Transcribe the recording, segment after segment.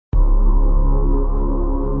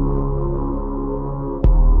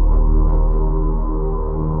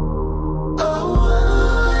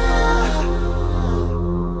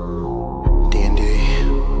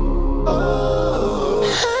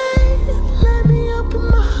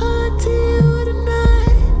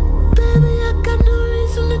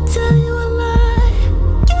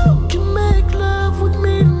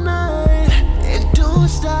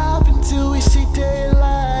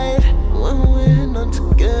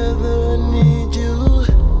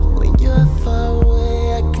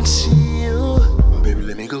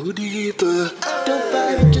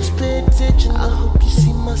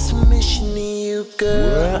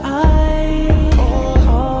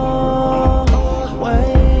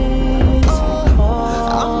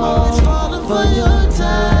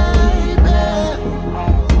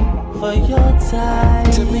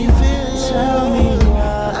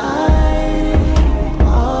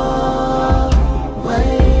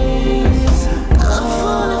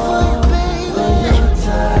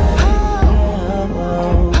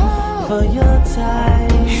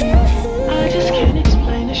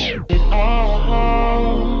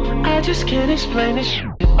explain it.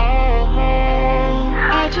 Oh,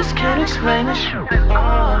 I just can't explain it. Oh,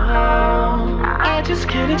 I just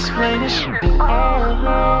can't explain it. Oh,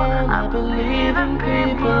 I believe in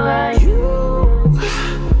people like you.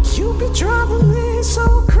 You be driving me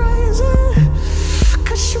so crazy,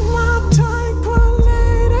 'cause you're my type of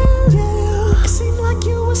lady. Yeah, it seemed like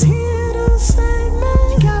you was here to save me.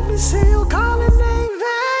 You got me still calling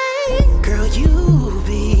Navy. Girl, you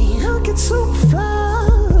be looking super fly.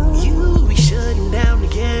 You be shutting down the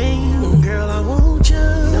game. Girl, I want you.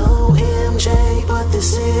 No MJ, but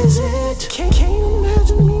this is it. Can't you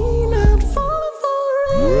imagine me not falling for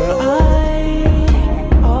it?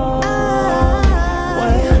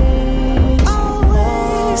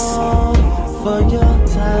 For your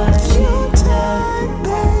time,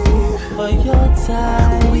 babe. For your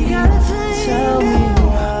time, we got a thing. Tell me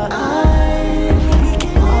why we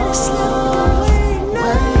can't let it slip away.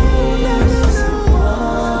 No.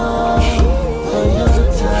 For your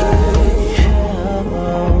time,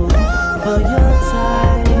 for your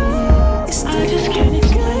time. I just can't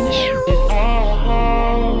explain it. Oh,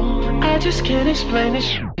 I just can't explain it.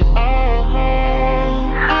 Oh,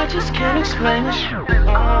 I just can't explain it.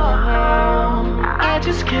 I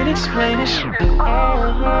just can't explain it. Oh,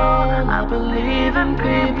 I believe in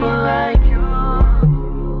people like you.